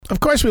Of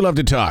course we love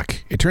to talk.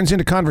 It turns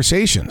into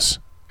conversations.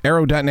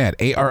 Arrow.net,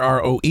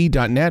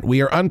 ARROE.net.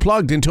 We are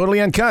unplugged and totally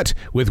uncut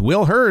with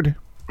Will Hurd.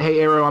 Hey,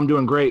 Arrow, I'm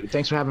doing great.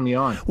 Thanks for having me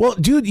on. Well,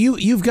 dude,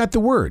 you've got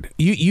the word.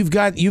 You've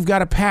got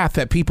a path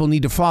that people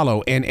need to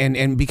follow,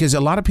 and because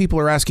a lot of people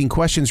are asking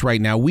questions right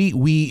now. We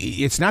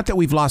it's not that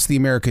we've lost the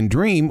American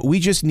dream. We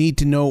just need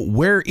to know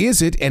where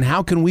is it and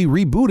how can we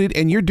reboot it,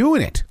 and you're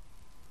doing it.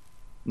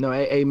 No,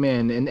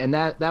 amen. And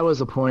that was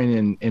the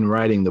point in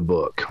writing the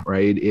book,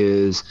 right?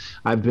 Is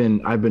I've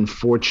been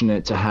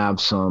fortunate to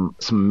have some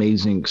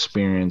amazing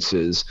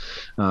experiences,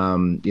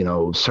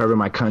 serving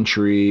my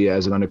country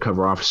as an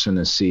undercover officer in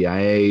the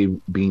CIA,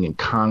 being in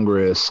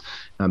Congress,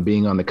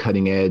 being on the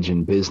cutting edge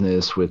in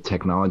business with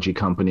technology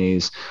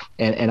companies.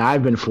 And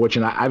I've been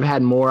fortunate. I've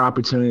had more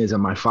opportunities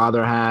than my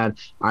father had.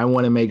 I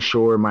want to make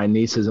sure my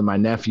nieces and my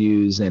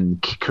nephews and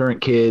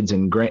current kids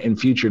and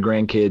future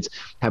grandkids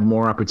have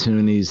more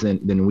opportunities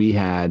than we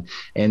had.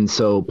 And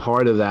so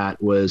part of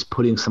that was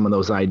putting some of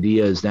those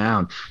ideas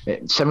down.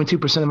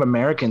 72% of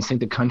Americans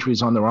think the country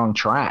is on the wrong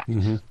track.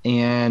 Mm-hmm.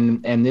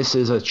 And this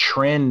is a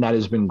trend that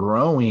has been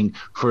growing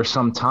for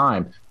some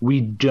time. We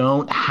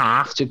don't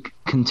have to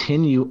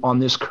continue on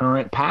this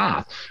current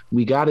path.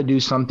 We got to do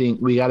something.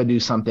 We got to do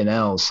something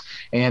else.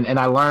 And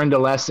I learned a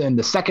lesson.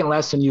 The second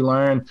lesson you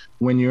learn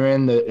when you're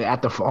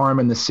at the farm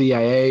in the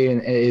CIA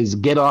is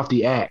get off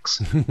the X.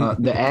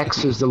 The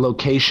X is the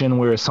location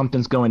where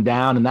something's going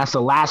down, and that's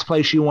the last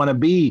place you want to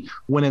be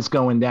when it's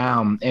going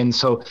down. And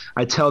so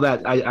I tell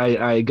that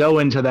I go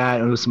into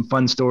that with some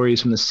fun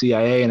stories from the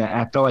CIA, and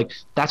I feel like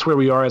that's where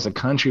we are as a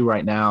country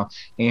right now,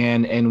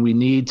 and we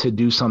need to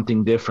do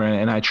something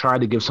different. And I try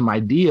to give some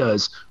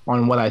ideas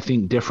on what I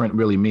think different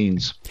really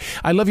means.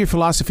 I love your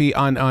philosophy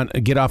on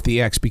get off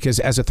the X, because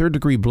as a third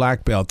degree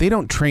black belt, they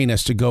don't train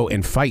us to go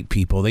and fight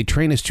people. They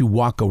train us to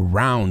walk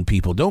around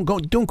people.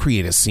 Don't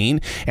create a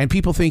scene. And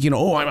people think, I'm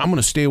going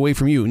to stay away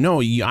from you. No,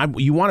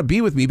 you want to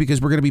be with me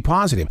because we're going to be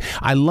positive.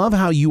 I love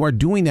how you are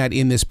doing that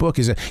in this book.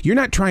 Is that you're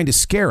not trying to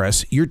scare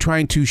us. You're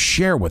trying to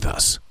share with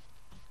us.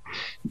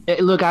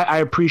 Look, I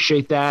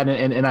appreciate that,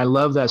 and I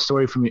love that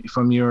story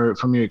from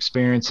your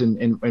experience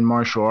in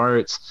martial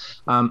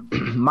arts.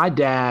 My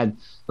dad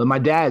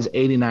is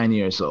 89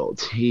 years old.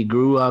 He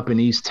grew up in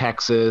East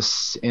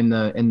Texas in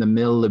the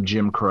middle of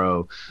Jim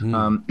Crow.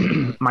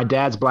 My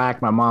dad's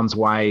black, my mom's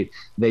white.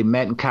 They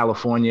met in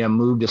California,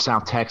 moved to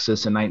South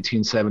Texas in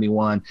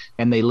 1971,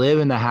 and they live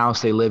in the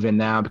house they live in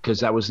now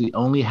because that was the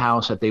only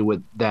house that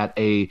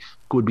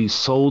would be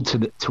sold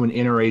to an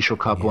interracial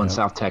couple in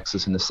South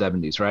Texas in the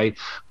 70s, right?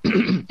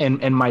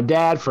 And my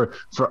dad, for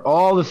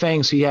all the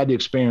things he had to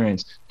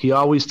experience, he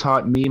always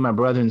taught me, my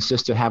brother and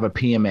sister, have a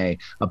PMA,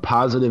 a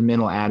positive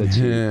mental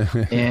attitude,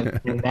 and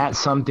that's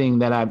something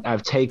that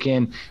I've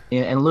taken.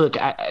 And look,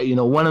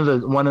 one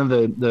of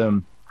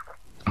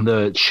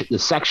the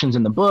sections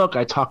in the book,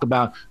 I talk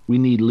about we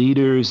need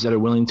leaders that are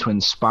willing to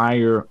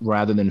inspire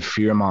rather than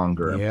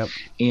fearmonger. Yep.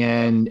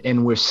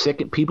 And we're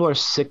sick. People are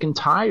sick and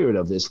tired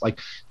of this. Like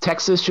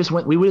Texas we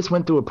just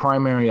went through a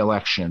primary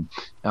election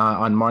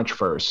on March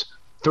 1st.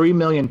 3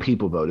 million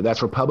people voted.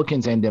 That's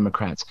Republicans and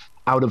Democrats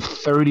out of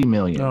 30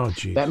 million. Oh,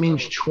 geez. That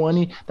means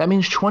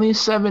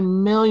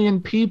 27 million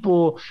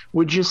people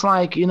were just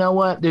like, you know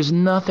what? There's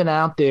nothing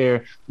out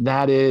there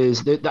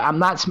I'm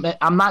not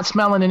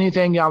smelling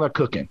anything y'all are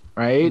cooking,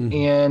 right?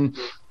 Mm-hmm.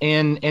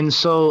 And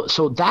so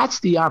that's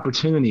the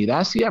opportunity.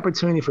 That's the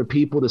opportunity for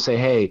people to say,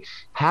 hey,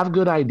 have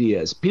good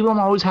ideas. People don't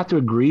always have to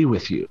agree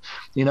with you,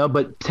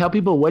 but tell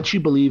people what you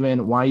believe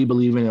in, why you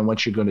believe in, and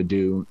what you're going to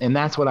do. And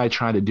that's what I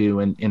try to do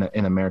in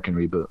American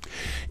Reboot.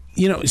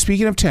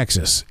 Speaking of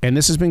Texas, and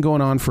this has been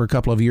going on for a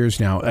couple of years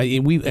now,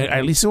 we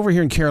at least over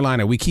here in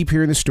Carolina, we keep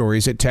hearing the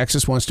stories that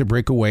Texas wants to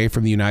break away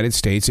from the United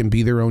States and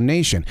be their own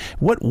nation.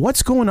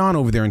 What's going on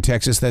over there in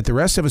Texas that the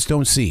rest of us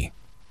don't see?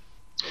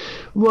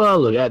 Well,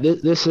 look,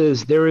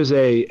 there is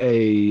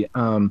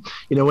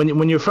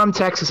when you're from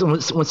Texas, and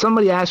when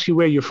somebody asks you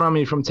where you're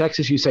from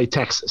Texas, you say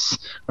Texas,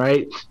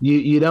 right?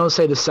 You don't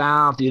say the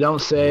South, you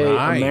don't say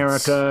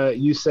America,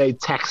 you say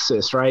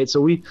Texas, right?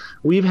 So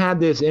we've had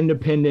this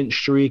independent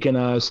streak in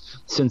us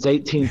since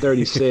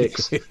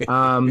 1836,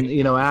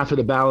 after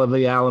the Battle of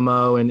the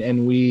Alamo,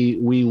 and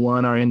we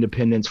won our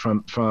independence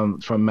from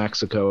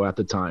Mexico at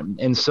the time,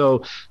 and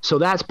so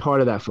that's part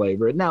of that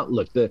flavor. Now,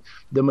 look, the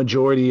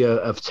majority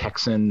of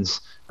Texans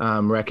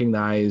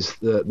recognize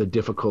the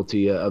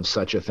difficulty of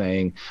such a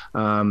thing.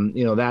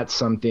 That's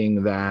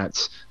something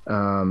that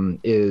I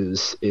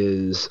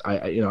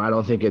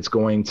don't think it's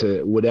going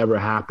to, whatever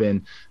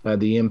happen,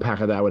 the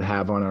impact of that would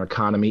have on our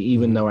economy,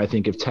 even though I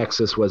think if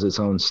Texas was its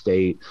own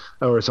state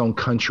or its own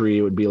country,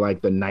 it would be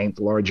like the 9th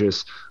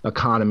largest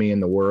economy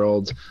in the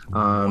world.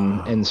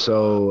 And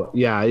so,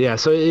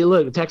 so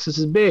look, Texas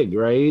is big,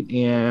 right?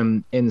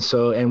 And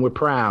we're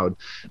proud.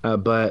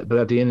 But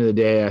at the end of the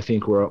day, I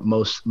think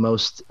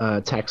most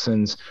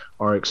Texans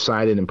are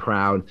excited and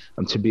proud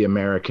to be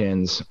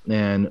Americans,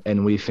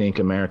 and we think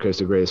America is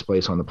the greatest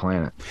place on the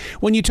planet.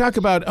 When you talk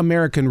about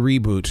American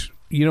Reboot,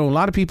 You know, a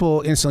lot of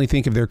people instantly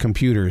think of their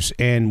computers,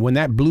 and when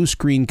that blue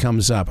screen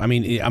comes up, I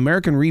mean,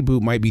 American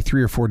Reboot might be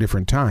 3 or 4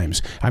 different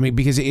times. I mean,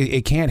 because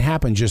it can't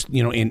happen just,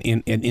 you know,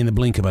 in the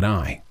blink of an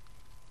eye.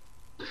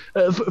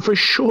 For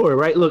sure,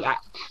 right? Look,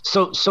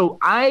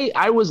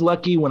 I was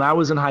lucky when I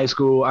was in high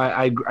school.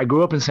 I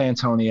grew up in San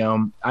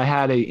Antonio. I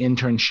had an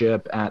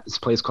internship at this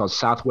place called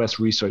Southwest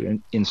Research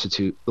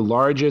Institute, the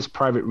largest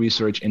private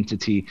research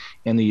entity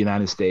in the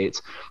United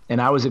States.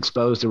 And I was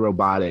exposed to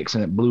robotics,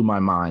 and it blew my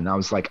mind. I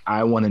was like,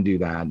 I want to do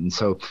that. And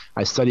so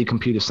I studied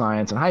computer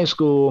science in high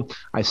school.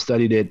 I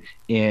studied it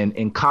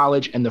in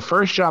college. And the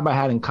first job I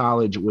had in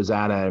college was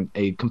at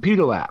a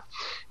computer lab.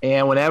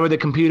 And whenever the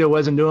computer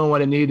wasn't doing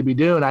what it needed to be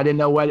doing, I didn't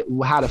know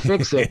how to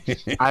fix it.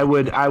 I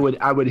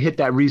would hit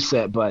that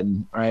reset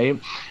button, right?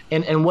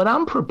 And what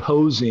I'm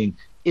proposing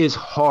is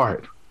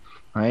hard,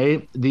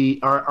 right?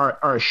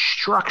 Our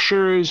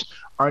structures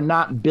are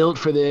not built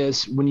for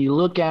this. When you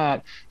look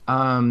at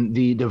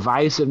the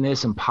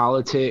divisiveness in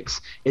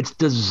politics, it's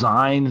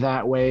designed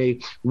that way.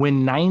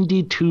 When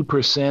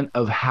 92%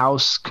 of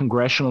House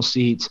congressional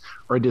seats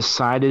are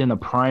decided in a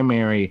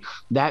primary,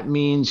 that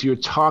means you're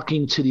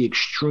talking to the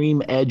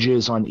extreme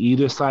edges on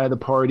either side of the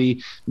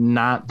party,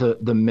 not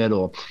the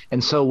middle.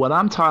 And so what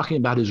I'm talking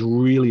about is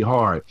really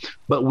hard,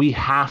 but we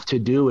have to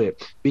do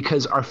it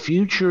because our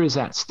future is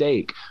at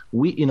stake.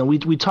 We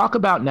talk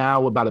about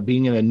now about it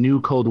being in a new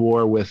Cold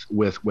War with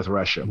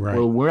Russia. Right.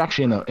 Well, we're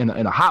actually in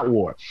a hot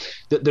war.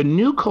 The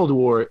new Cold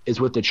War is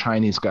with the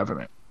Chinese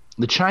government.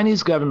 The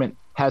Chinese government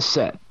has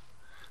said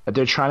that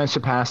they're trying to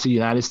surpass the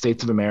United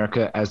States of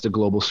America as the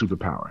global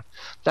superpower.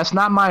 That's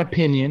not my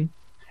opinion,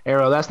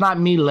 Arrow. That's not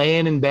me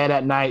laying in bed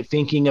at night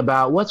thinking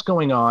about what's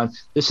going on.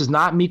 This is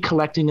not me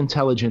collecting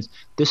intelligence.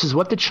 This is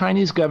what the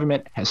Chinese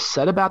government has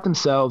said about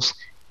themselves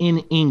in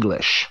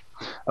English.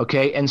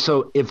 Okay, and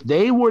so if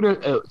they were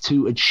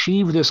to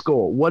achieve this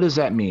goal, what does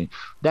that mean?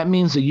 That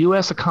means the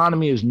U.S.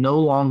 economy is no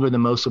longer the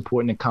most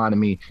important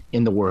economy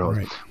in the world.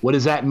 Right. What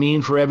does that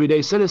mean for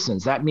everyday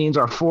citizens? That means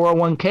our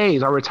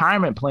 401ks, our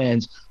retirement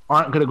plans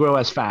aren't going to grow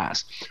as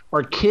fast.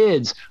 Our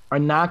kids are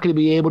not going to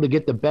be able to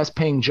get the best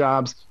paying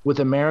jobs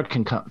with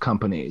American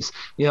companies.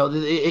 You know,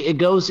 it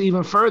goes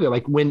even further.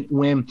 Like when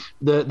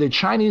the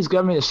Chinese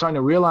government is starting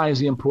to realize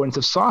the importance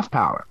of soft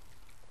power.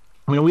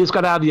 I mean, we just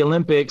got out of the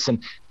Olympics,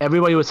 and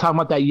everybody was talking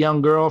about that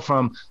young girl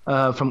from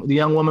the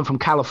young woman from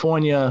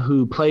California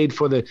who played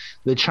for the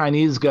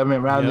Chinese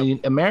government rather than the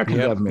American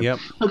government. Yep.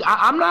 Look,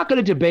 I'm not going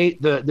to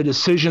debate the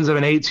decisions of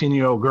an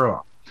 18-year-old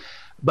girl,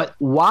 but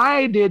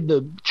why did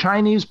the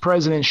Chinese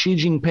president Xi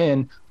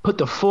Jinping put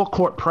the full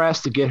court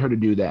press to get her to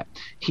do that?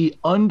 He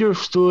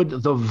understood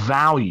the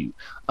value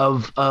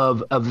of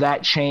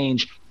that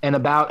change and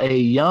about a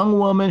young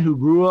woman who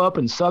grew up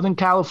in Southern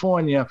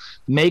California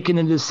making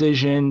a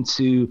decision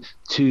to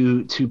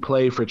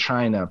play for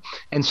China.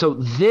 And so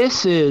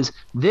this is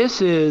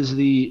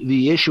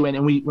the issue,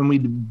 and when we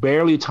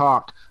barely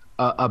talked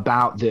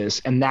about this,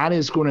 and that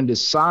is going to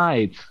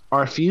decide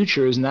our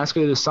futures, and that's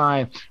going to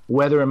decide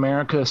whether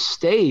America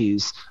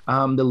stays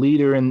the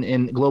leader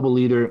and global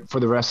leader for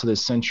the rest of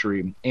this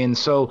century. And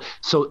so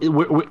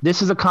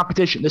this is a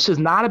competition. This is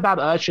not about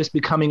us just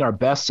becoming our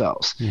best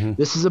selves. Mm-hmm.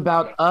 This is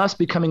about us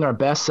becoming our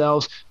best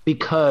selves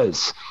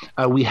because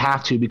we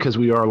have to, because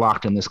we are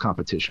locked in this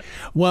competition.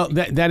 Well,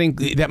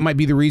 that might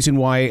be the reason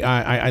why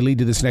I lead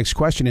to this next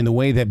question, in the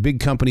way that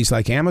big companies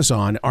like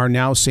Amazon are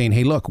now saying,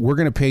 hey, look, we're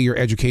going to pay your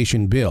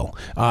education bill.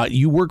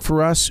 You work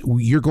for us,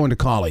 you're going to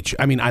college.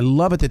 I mean, I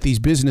love it that these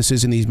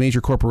businesses and these major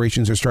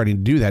corporations are starting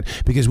to do that,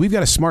 because we've got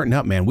to smarten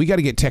up, man. We got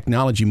to get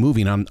technology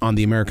moving on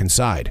the American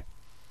side.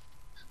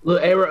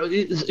 Look,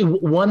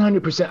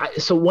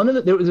 100%. So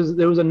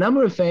there was a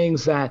number of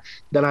things that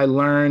I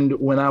learned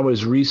when I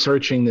was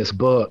researching this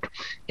book,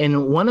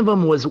 and one of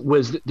them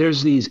was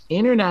there's these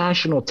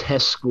international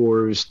test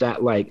scores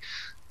that, like,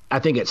 I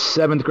think it's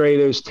 7th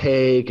graders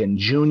take and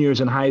juniors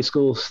in high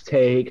schools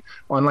take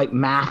on, like,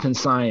 math and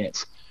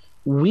science.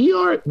 We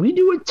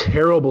do a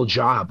terrible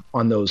job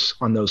on those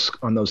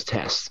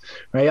tests,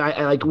 right?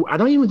 I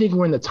don't even think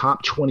we're in the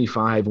top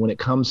 25 when it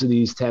comes to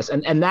these tests,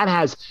 and that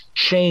has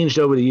changed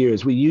over the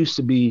years. We used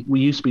to be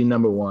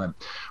number one.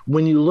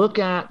 When you look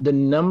at the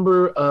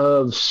number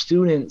of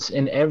students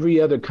in every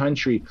other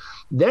country,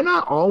 they're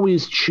not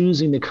always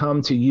choosing to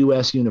come to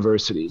U.S.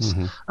 universities.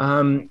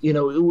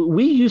 Mm-hmm.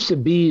 We used to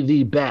be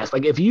the best.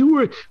 Like, if you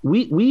were,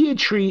 we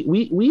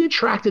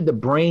attracted the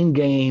brain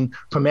gain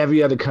from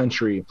every other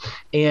country,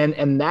 and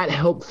that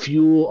helped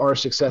fuel our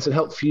success. It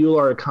helped fuel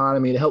our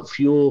economy. It helped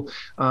fuel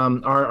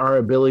our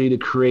ability to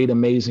create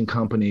amazing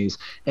companies.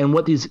 And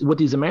what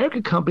these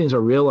American companies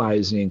are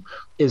realizing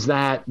is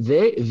that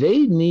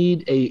they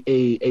need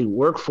a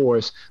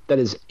workforce that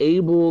is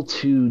able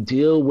to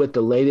deal with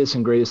the latest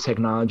and greatest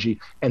technology,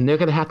 and they're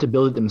going to have to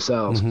build it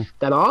themselves. Mm-hmm.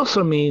 That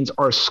also means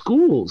our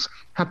schools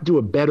have to do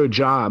a better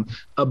job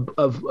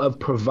of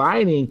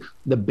providing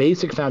the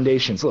basic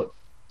foundations. Look,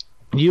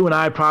 you and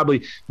I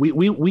probably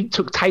we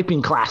took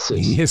typing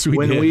classes yes, we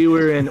when did. we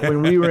were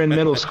in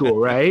middle school,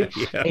 right?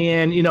 Yeah.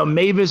 And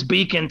Mavis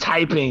Beacon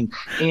typing,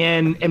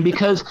 and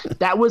because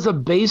that was a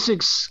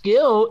basic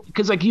skill,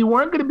 because like you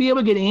weren't going to be able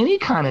to get any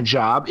kind of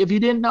job if you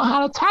didn't know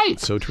how to type.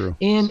 So true.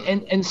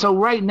 And so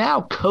right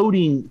now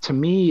coding to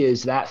me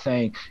is that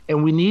thing,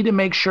 and we need to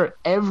make sure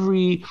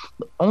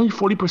only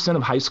 40%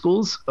 of high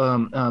schools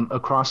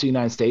across the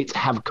United States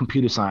have a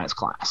computer science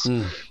class.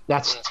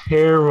 That's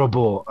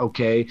terrible.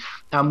 Okay.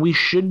 We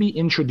should be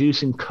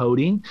introducing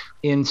coding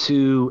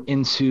into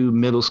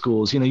middle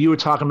schools. You were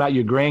talking about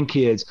your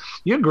grandkids.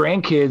 Your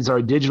grandkids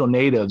are digital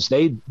natives.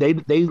 They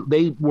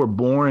were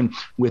born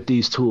with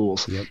these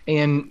tools. Yep.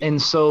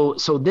 And so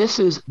this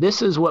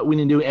is what we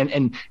need to do.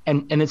 And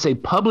it's a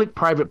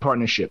public-private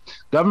partnership.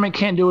 Government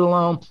can't do it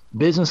alone.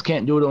 Business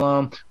can't do it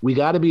alone. We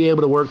got to be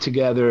able to work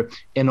together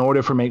in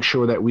order to make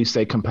sure that we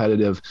stay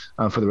competitive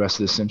for the rest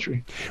of this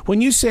century.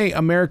 When you say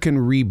American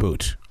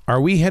reboot, are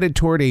we headed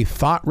toward a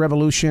thought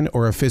revolution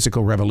or a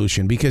physical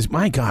revolution? Because,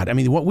 my God, I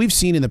mean, what we've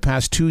seen in the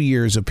past 2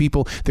 years of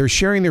people, they're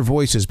sharing their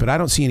voices, but I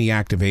don't see any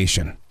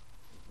activation.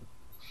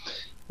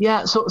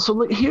 Yeah. So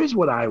look, here's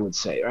what I would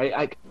say,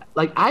 right?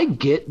 I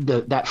get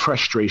that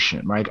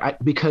frustration, right?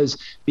 Because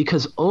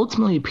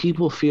ultimately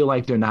people feel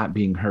like they're not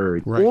being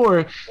heard, right,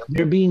 or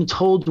they're being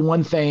told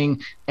one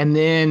thing. And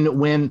then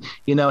when,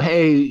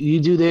 hey, you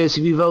do this,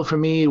 if you vote for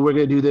me, we're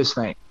going to do this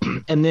thing.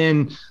 And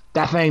then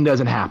that thing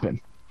doesn't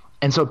happen.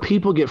 And so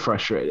people get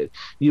frustrated.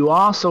 You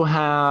also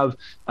have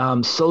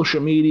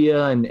social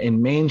media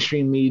and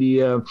mainstream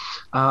media,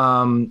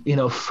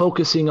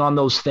 focusing on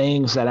those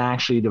things that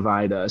actually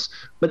divide us.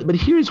 But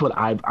here's what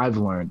I've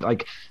learned.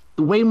 Like,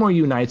 way more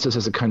unites us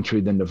as a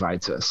country than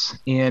divides us.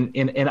 And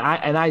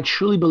I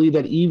truly believe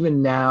that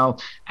even now,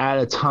 at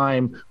a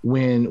time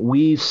when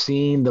we've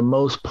seen the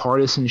most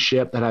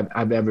partisanship that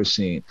I've ever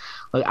seen.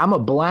 Like, I'm a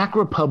Black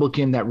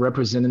Republican that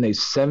represented a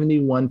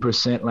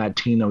 71%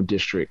 Latino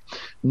district.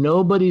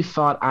 Nobody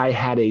thought I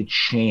had a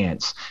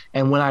chance.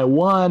 And when I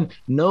won,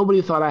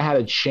 nobody thought I had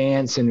a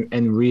chance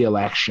in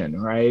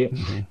re-election, right?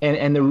 Mm-hmm.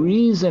 And the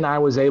reason I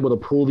was able to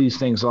pull these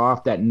things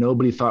off that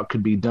nobody thought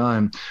could be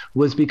done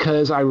was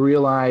because I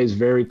realized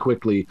very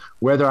quickly,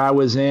 whether I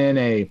was in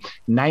a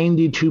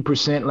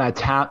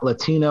 92%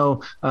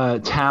 Latino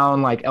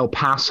town like El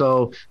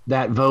Paso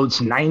that votes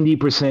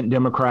 90%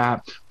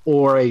 Democrat,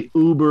 or a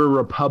uber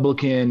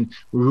Republican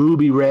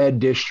ruby red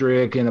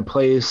district in a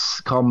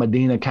place called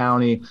Medina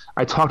County,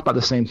 I talked about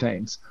the same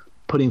things.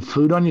 Putting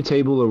food on your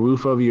table, a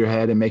roof over your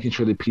head, and making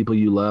sure the people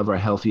you love are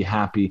healthy,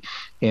 happy,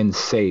 and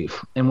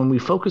safe. And when we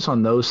focus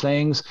on those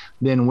things,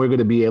 then we're going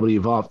to be able to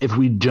evolve. If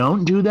we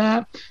don't do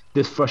that,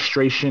 this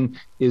frustration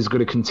is going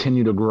to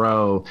continue to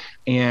grow.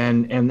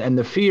 And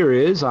the fear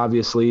is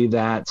obviously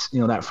that,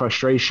 that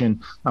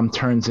frustration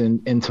turns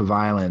into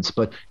violence,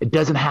 but it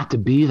doesn't have to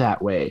be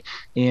that way.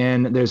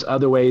 And there's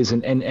other ways.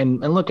 And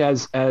look,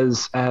 as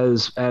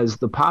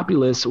the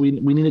populace, we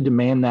need to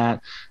demand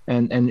that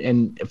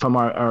and from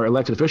our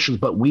elected officials,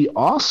 but we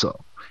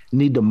also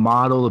need to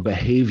model the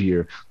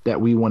behavior that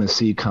we want to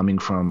see coming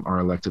from our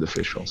elected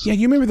officials. Yeah,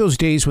 you remember those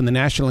days when the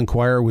National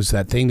Enquirer was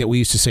that thing that we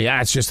used to say,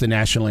 it's just the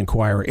National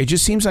Enquirer. It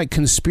just seems like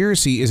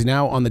conspiracy is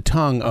now on the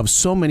tongue of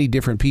so many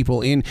different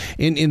people in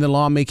the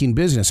lawmaking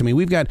business. I mean,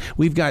 we've got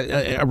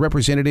a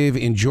representative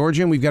in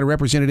Georgia, and we've got a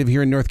representative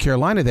here in North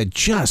Carolina that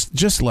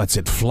just lets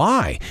it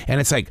fly.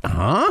 And it's like,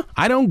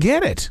 I don't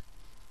get it.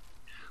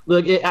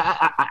 Look,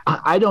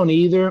 I don't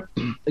either.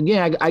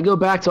 Again, I go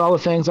back to all the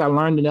things I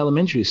learned in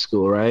elementary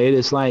school, right?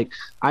 It's like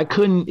I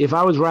couldn't, if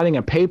I was writing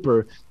a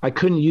paper, I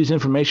couldn't use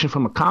information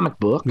from a comic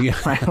book,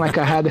 right? Like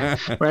I had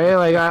to, right?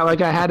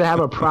 Like I had to have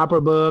a proper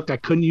book. I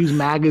couldn't use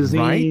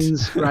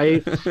magazines,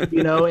 right?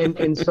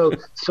 And so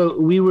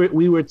we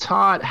were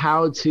taught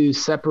how to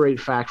separate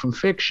fact from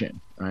fiction.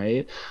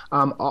 Right.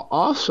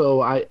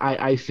 Also,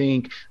 I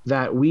think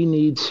that we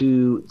need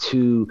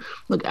to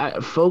look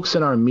at folks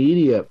in our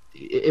media.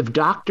 If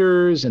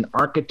doctors and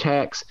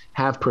architects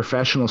have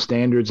professional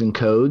standards and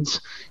codes,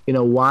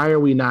 why are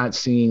we not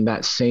seeing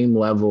that same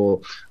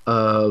level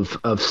of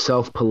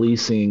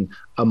self-policing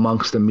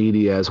amongst the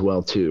media as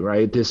well, too,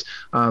 right? The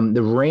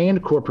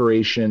Rand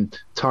Corporation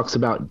talks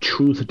about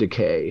truth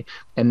decay,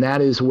 and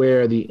that is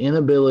where the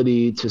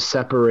inability to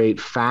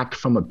separate fact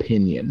from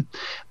opinion,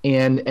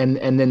 and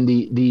then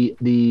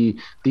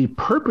the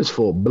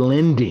purposeful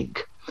blending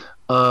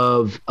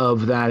of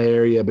that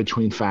area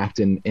between fact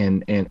and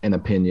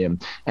opinion,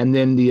 and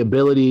then the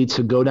ability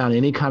to go down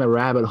any kind of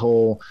rabbit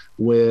hole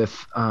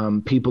with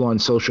people on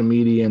social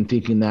media and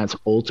thinking that's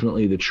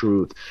ultimately the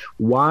truth.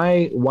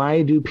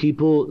 Why do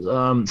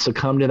people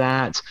succumb to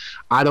that?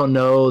 I don't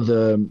know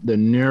the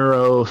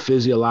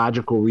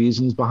neurophysiological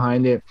reasons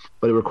behind it,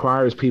 but it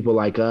requires people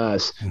like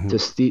us to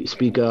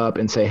speak up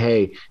and say,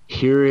 hey,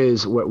 here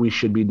is what we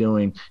should be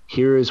doing.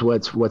 Here is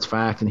what's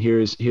fact, and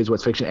here's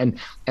what's fiction.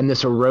 And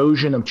this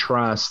erosion of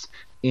trust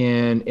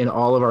in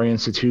all of our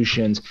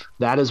institutions,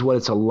 that is what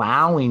it's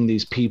allowing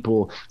these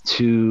people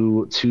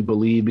to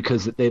believe,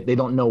 because they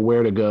don't know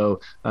where to go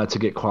to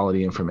get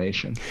quality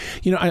information.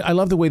 I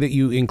love the way that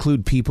you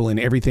include people in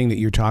everything that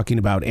you're talking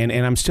about, and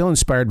I'm still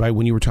inspired by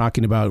when you were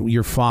talking about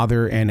your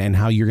father and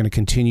how you're going to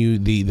continue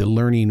the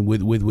learning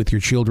with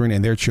your children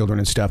and their children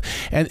and stuff.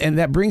 And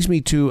that brings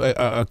me to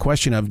a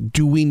question of,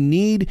 do we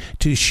need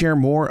to share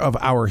more of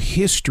our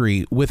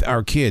history with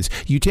our kids?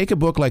 You take a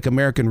book like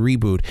American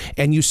Reboot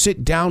and you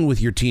sit down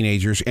with your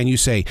teenagers and you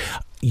say,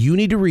 you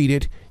need to read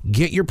it,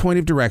 get your point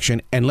of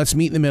direction, and let's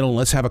meet in the middle and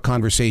let's have a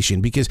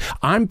conversation, because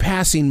I'm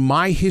passing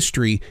my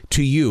history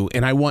to you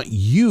and I want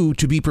you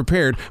to be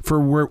prepared for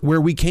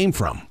where we came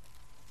from.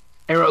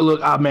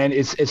 Look, man,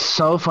 it's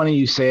so funny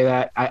you say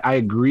that. I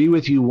agree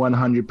with you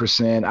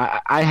 100%.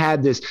 I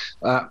had this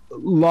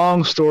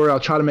long story. I'll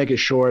try to make it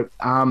short.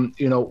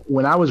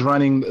 When I was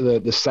running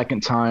the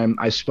second time,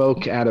 I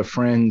spoke at a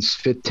friend's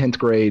 10th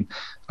grade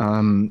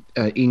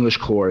English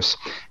course,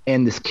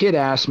 and this kid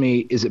asked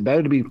me, "Is it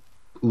better to be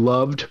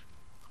loved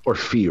or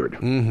feared?"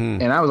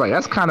 Mm-hmm. And I was like,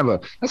 that's kind of a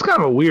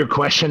weird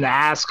question to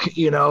ask,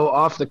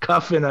 off the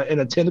cuff in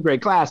a 10th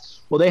grade class.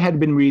 Well, they had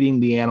been reading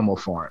The Animal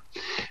Farm,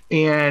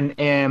 and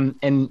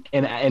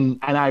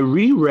I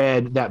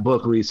reread that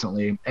book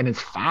recently, and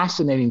it's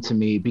fascinating to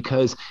me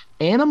because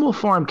Animal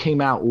Farm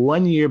came out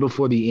 1 year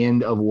before the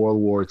end of World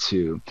War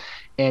II.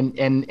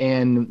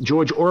 And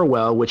George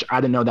Orwell, which I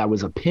didn't know that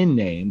was a pen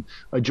name,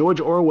 George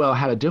Orwell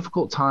had a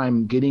difficult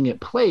time getting it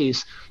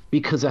placed,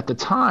 because at the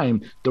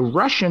time the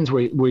Russians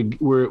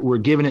were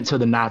giving it to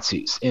the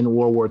Nazis in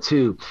World War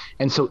II.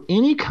 And so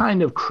any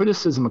kind of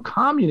criticism of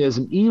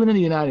communism, even in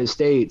the United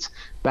States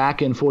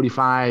back in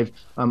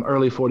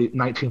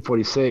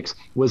 1946,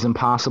 was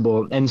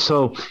impossible. And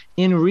so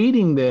in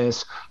reading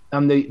this,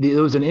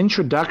 there was an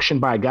introduction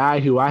by a guy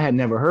who I had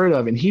never heard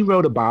of, and he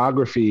wrote a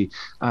biography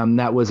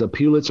that was a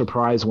Pulitzer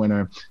Prize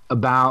winner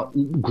about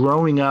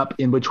growing up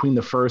in between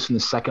the First and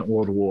the Second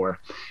World War.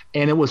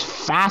 And it was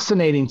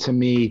fascinating to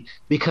me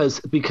because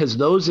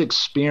those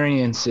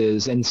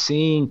experiences and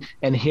seeing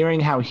and hearing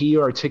how he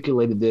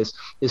articulated this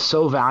is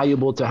so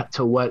valuable to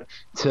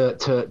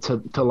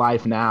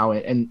life now,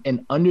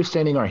 and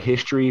understanding our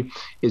history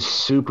is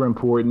super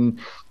important.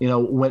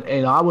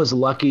 And I was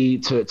lucky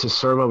to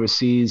serve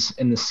overseas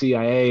in the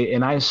CIA,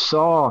 and I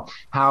saw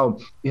how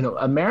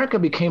America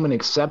became an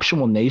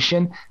exceptional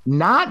nation,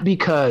 not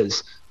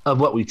because of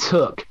what we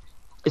took.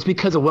 It's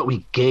because of what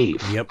we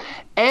gave. Yep.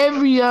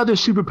 Every other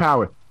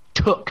superpower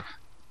took.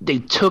 They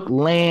took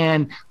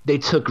land, they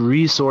took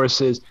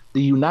resources.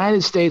 The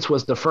United States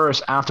was the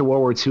first after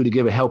World War II to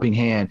give a helping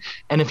hand.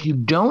 And if you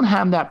don't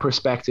have that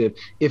perspective,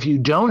 if you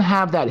don't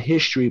have that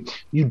history,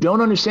 you don't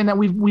understand that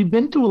we've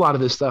been through a lot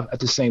of this stuff at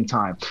the same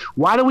time.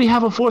 Why do we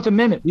have a Fourth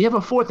Amendment? We have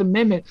a Fourth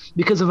Amendment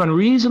because of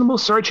unreasonable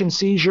search and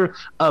seizure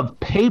of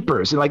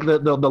papers. And like the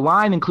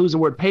line includes the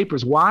word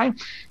papers. Why?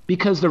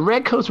 Because the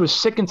Redcoats were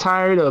sick and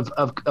tired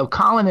of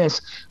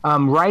colonists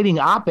writing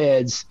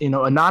op-eds,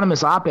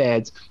 anonymous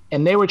op-eds,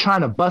 and they were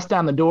trying to bust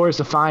down the doors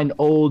to find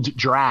old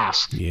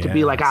drafts to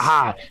be like,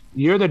 aha,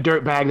 you're the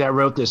dirtbag that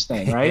wrote this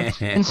thing, right?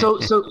 And so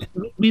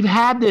we've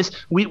had this,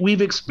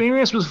 we've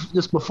experienced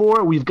this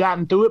before, we've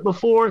gotten through it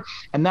before,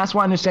 and that's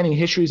why understanding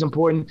history is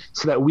important,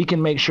 so that we can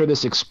make sure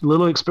this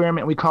little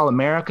experiment we call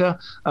America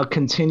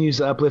continues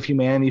to uplift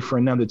humanity for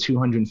another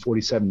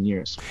 247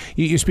 years.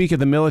 You speak of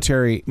the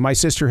military. My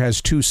sister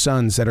has two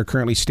sons that are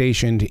currently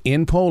stationed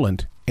in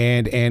Poland.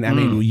 And I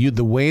mean,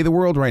 the way of the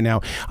world right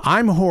now,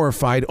 I'm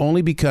horrified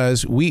only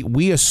because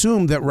we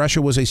assumed that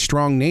Russia was a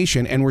strong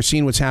nation, and we're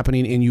seeing what's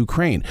happening in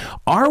Ukraine.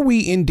 Are we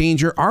in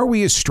danger? Are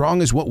we as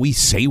strong as what we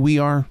say we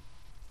are?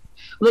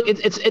 Look,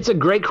 it's a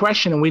great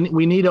question, and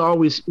we need to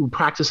always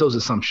practice those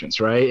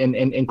assumptions, right?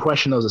 And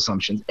question those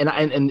assumptions.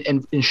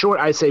 And in short,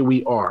 I say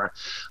we are.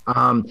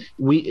 But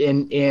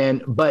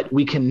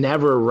we can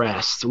never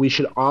rest. We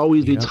should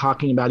always be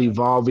talking about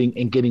evolving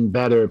and getting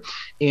better.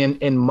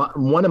 And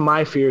one of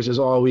my fears is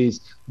always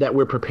that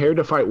we're prepared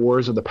to fight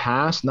wars of the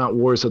past, not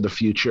wars of the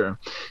future.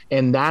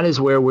 And that is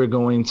where we're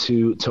going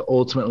to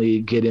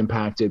ultimately get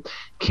impacted.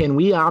 Can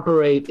we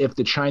operate if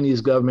the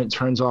Chinese government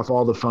turns off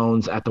all the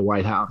phones at the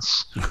White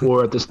House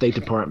or at the State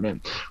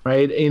Department,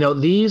 right?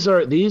 These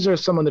are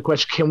some of the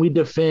questions. Can we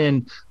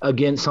defend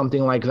against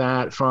something like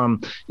that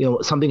from,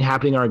 something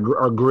happening on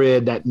our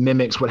grid that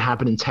mimics what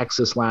happened in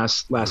Texas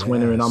last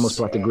winter and almost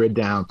brought the grid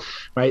down,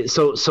 right?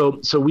 So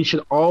we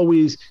should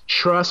always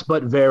trust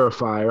but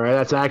verify, right?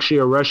 That's actually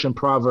a Russian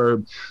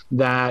proverb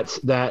that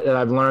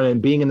I've learned.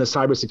 And being in the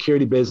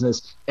cybersecurity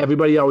business,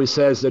 everybody always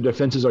says their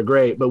defenses are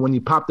great, but when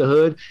you pop the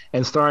hood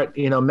and start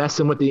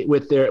messing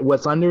with their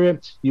what's under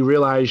it, you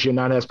realize you're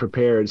not as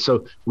prepared.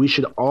 So we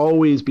should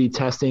always be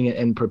testing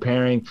and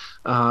preparing.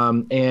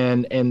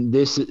 And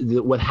this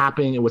what's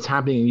happening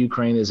in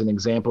Ukraine is an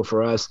example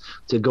for us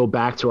to go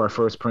back to our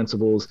first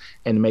principles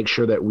and make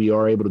sure that we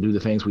are able to do the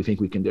things we think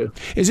we can do.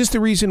 Is this the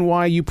reason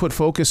why you put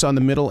focus on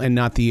the middle and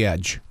not the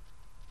edge?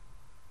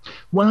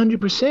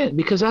 100%,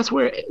 because that's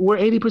where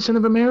 80%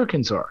 of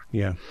Americans are.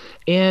 Yeah.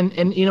 And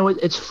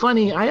it's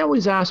funny. I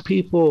always ask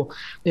people,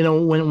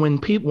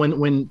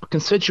 when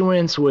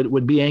constituents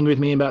would be angry with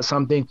me about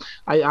something,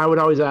 I would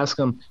always ask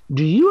them,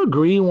 do you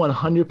agree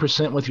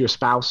 100% with your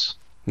spouse?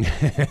 And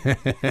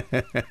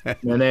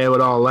they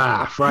would all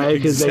laugh, right?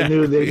 Because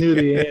Exactly. they knew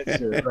the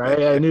answer,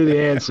 right? I knew the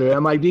answer.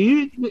 I'm like, do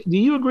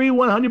you agree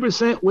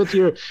 100% with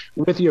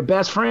your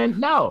best friend?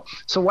 No.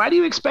 So why do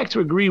you expect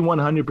to agree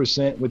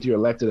 100% with your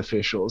elected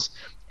officials?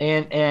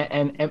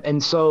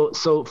 And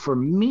so for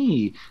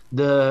me,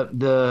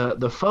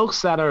 the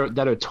folks that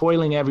are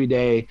toiling every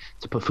day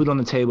to put food on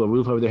the table, a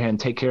roof over their head, and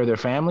take care of their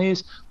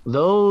families,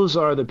 those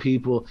are the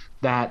people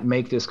that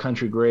make this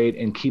country great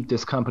and keep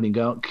this country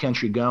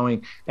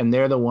going. And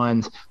they're the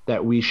ones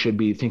that we should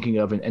be thinking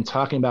of and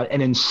talking about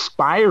and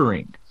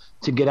inspiring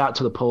to get out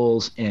to the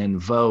polls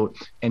and vote.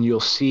 And you'll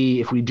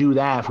see, if we do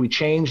that, if we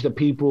change the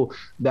people,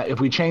 if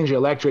we change the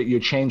electorate, you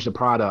change the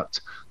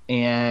product.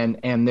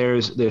 And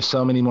there's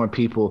so many more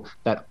people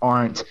that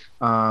aren't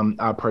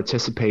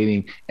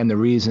participating, and the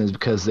reason is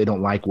because they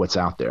don't like what's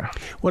out there.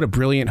 What a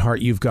brilliant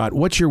heart you've got.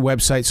 What's your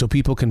website so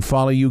people can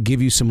follow you,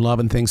 give you some love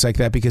and things like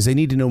that, because they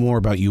need to know more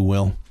about you,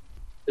 Will?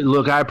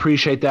 Look, I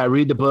appreciate that.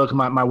 Read the book.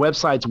 My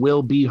website's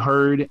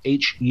willbehurd,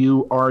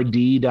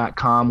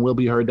 HURD.com,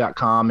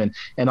 willbehurd.com.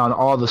 And on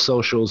all the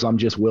socials, I'm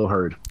just Will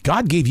Hurd.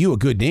 God gave you a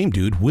good name,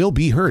 dude. Will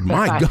Be Heard.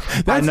 My God.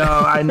 I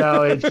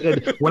know.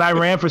 When I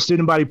ran for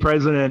student body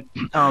president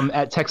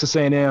at Texas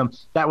A&M,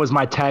 that was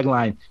my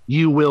tagline.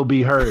 You will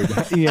be heard,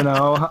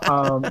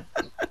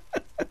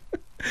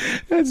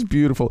 That's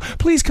beautiful.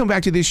 Please come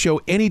back to this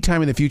show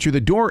anytime in the future.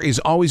 The door is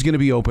always going to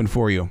be open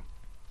for you.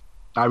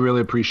 I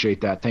really appreciate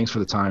that. Thanks for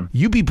the time.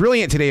 You be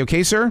brilliant today,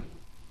 okay, sir?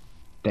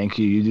 Thank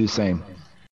you. You do the same.